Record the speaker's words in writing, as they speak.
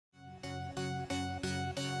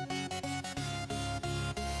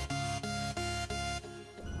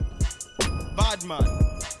bad man.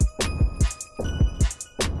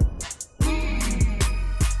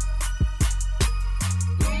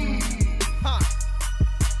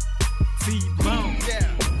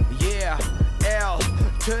 Yeah, L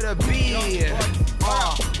to the B. Yeah,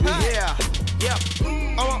 yep.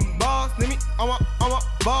 I want balls, let me. I want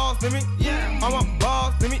balls, let me. Yeah. I want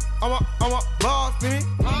balls, let me. I want balls, let me.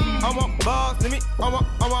 I want balls, let me. I want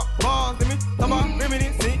balls, let me. Come on, let me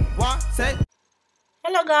see what say.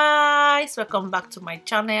 Hello guys, welcome back to my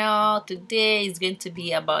channel. Today is going to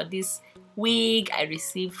be about this wig I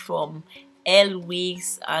received from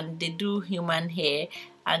Lwigs, and they do human hair,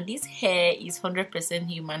 and this hair is 100%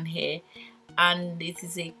 human hair, and it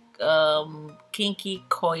is a kinky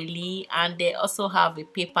coily, and they also have a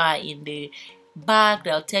paper in the back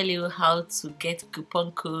that'll tell you how to get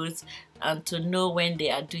coupon codes and to know when they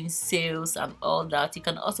are doing sales and all that. You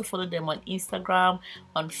can also follow them on Instagram,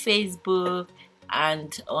 on Facebook,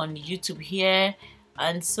 and on YouTube here.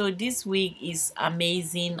 And so this wig is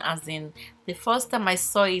amazing, as in the first time I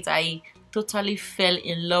saw it I totally fell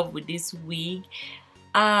in love with this wig.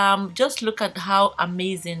 Just look at how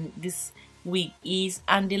amazing this wig is,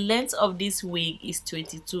 and the length of this wig is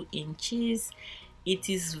 22 inches. It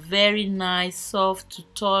is very nice, soft to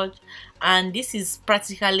touch, and this is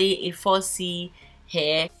practically a 4C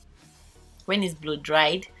hair when it's blow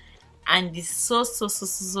dried, and it's so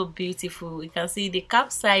beautiful. You can see the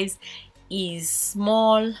cap size is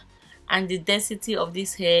small, and the density of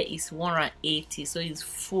this hair is 180, so it's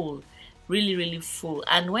full, really full.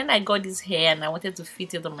 And when I got this hair and I wanted to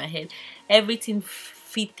fit it on my head, everything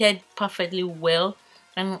fitted perfectly well,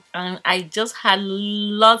 and I just had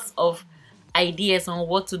lots of ideas on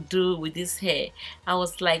what to do with this hair. I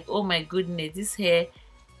was like, oh my goodness, this hair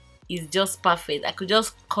is just perfect. I could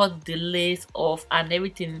just cut the lace off and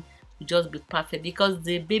everything would just be perfect, because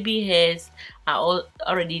the baby hairs are all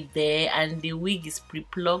already there and the wig is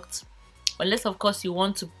pre-plucked, unless of course you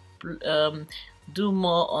want to do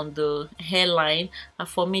more on the hairline. And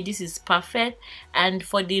for me this is perfect. And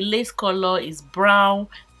for the lace color is brown.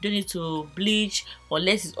 You don't need to bleach,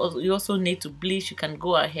 unless you also need to bleach, you can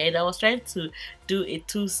go ahead. I was trying to do a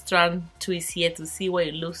 2-strand twist here to see what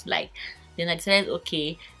it looks like. Then I decided,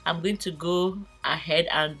 okay, I'm going to go ahead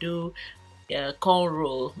and do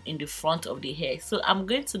cornrow in the front of the hair. So I'm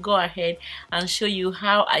going to go ahead and show you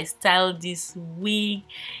how I styled this wig.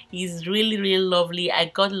 It's really lovely. I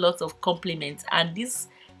got lots of compliments, and this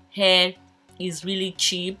hair is really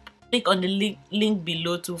cheap. Click on the link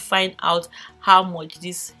below to find out how much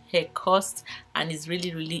this hair costs, and it's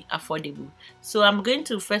really affordable. So I'm going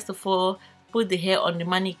to first of all put the hair on the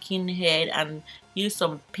mannequin head and use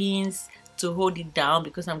some pins to hold it down,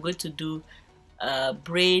 because I'm going to do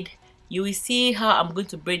braid. You will see how I'm going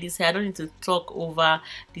to braid this hair. I don't need to talk over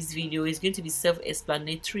this video. It's going to be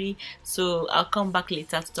self-explanatory, so I'll come back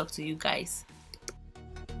later to talk to you guys.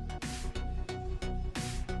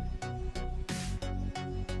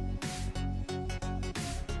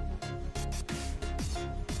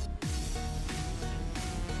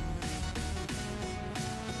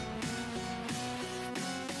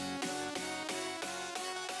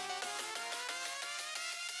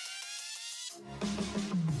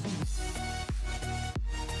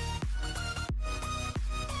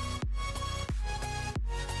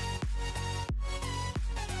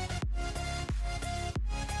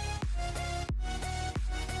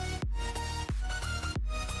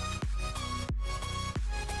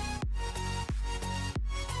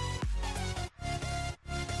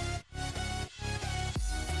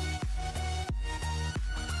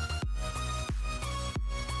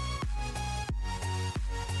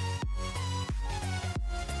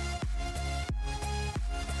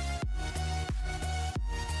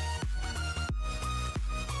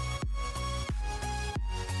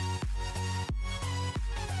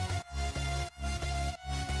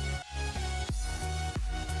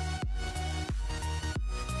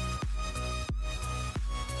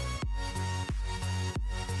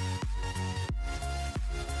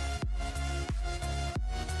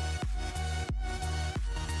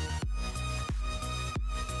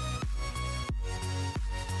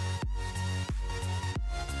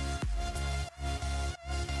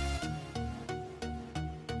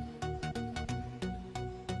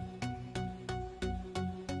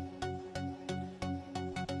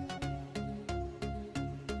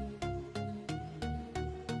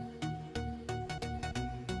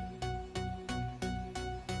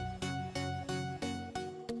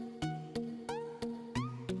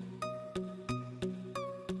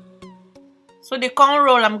 So the corn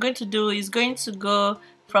roll I'm going to do is going to go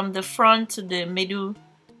from the front to the middle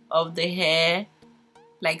of the hair,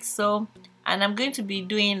 like so. and I'm going to be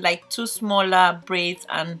doing like 2 smaller braids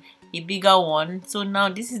and a bigger one. So now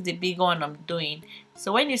this is the bigger one I'm doing.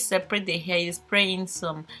 So when you separate the hair, you spray in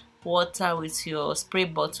some water with your spray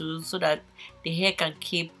bottle so that the hair can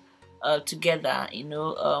keep together. You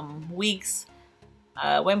know, wigs,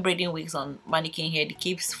 when braiding wigs on mannequin hair, it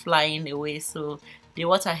keeps flying away, so the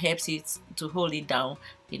water helps it to hold it down,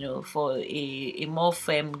 you know, for a more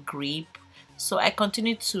firm grip. So I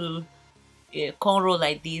continue to cornrow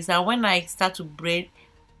like this, and when I start to braid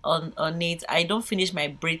on it, I don't finish my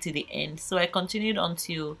braid to the end, so I continued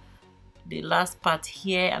until the last part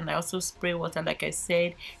here, and I also spray water like I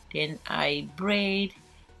said, then I braid,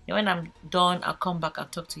 and when I'm done I'll come back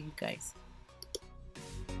and talk to you guys.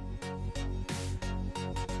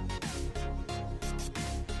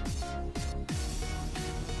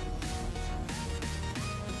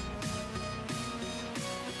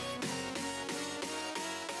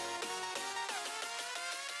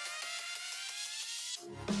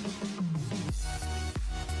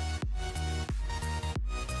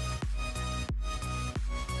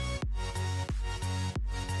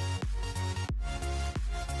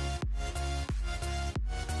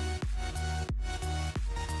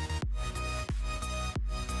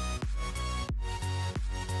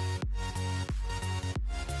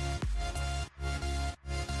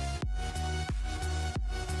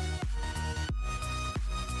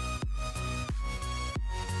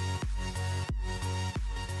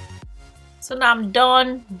 So now I'm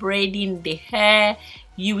done braiding the hair.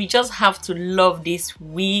 You will just have to love this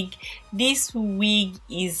wig. This wig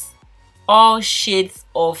is all shades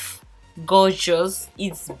of gorgeous.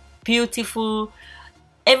 It's beautiful.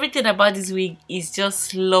 Everything about this wig is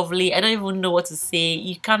just lovely. I don't even know what to say.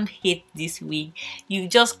 You can't hate this wig. You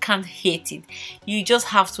just can't hate it. You just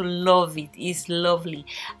have to love it. It's lovely.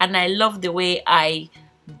 And I love the way I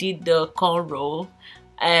did the cornrow.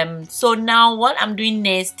 So now what I'm doing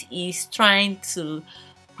next is trying to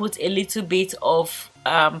put a little bit of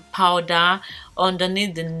powder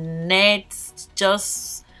underneath the net,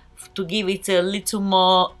 just to give it a little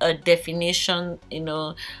more definition, you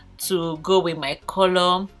know, to go with my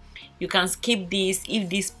color. You can skip this if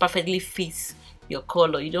this perfectly fits your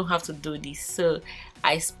color. You don't have to do this. So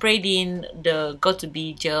I sprayed in the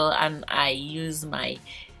got2b gel, and I use my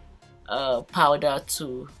powder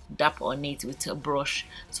to dab on it with a brush.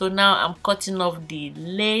 So now I'm cutting off the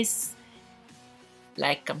lace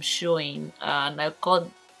like I'm showing, and I cut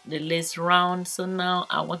the lace round. So now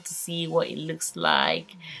I want to see what it looks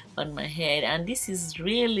like on my head, and this is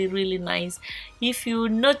really nice. If you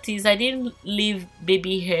notice, I didn't leave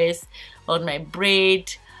baby hairs on my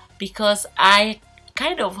braid because I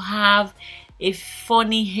kind of have a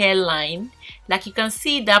funny hairline. Like you can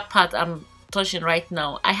see that part I'm touching right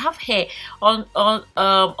now. I have hair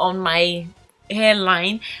on my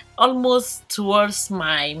hairline almost towards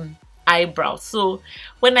my eyebrow. So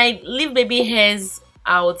when I leave baby hairs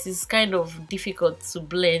out, it's kind of difficult to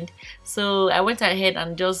blend. So I went ahead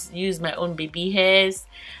and just used my own baby hairs.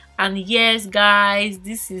 And yes, guys,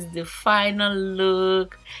 this is the final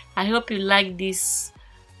look. I hope you like this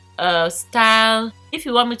style. If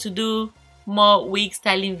you want me to do more wig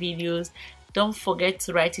styling videos, don't forget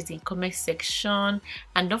to write it in comment section,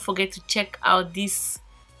 and don't forget to check out this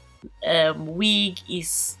wig.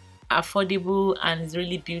 Is affordable and it's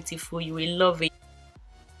really beautiful. You will love it.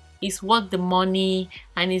 It's worth the money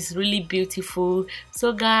and it's really beautiful.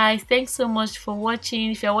 So guys, thanks so much for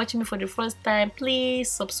watching. If you're watching me for the first time,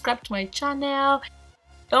 please subscribe to my channel.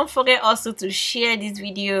 Don't forget also to share this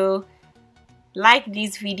video, like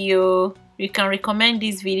this video. You can recommend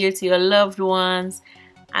this video to your loved ones.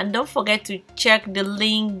 And don't forget to check the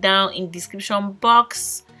link down in the description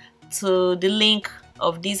box to the link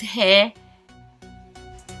of this hair.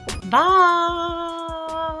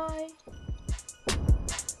 Bye.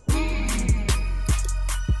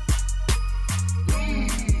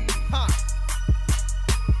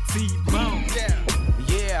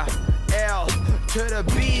 Yeah, L to the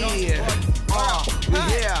B. Yeah,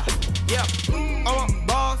 yep. I want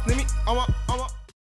balls, let me. I want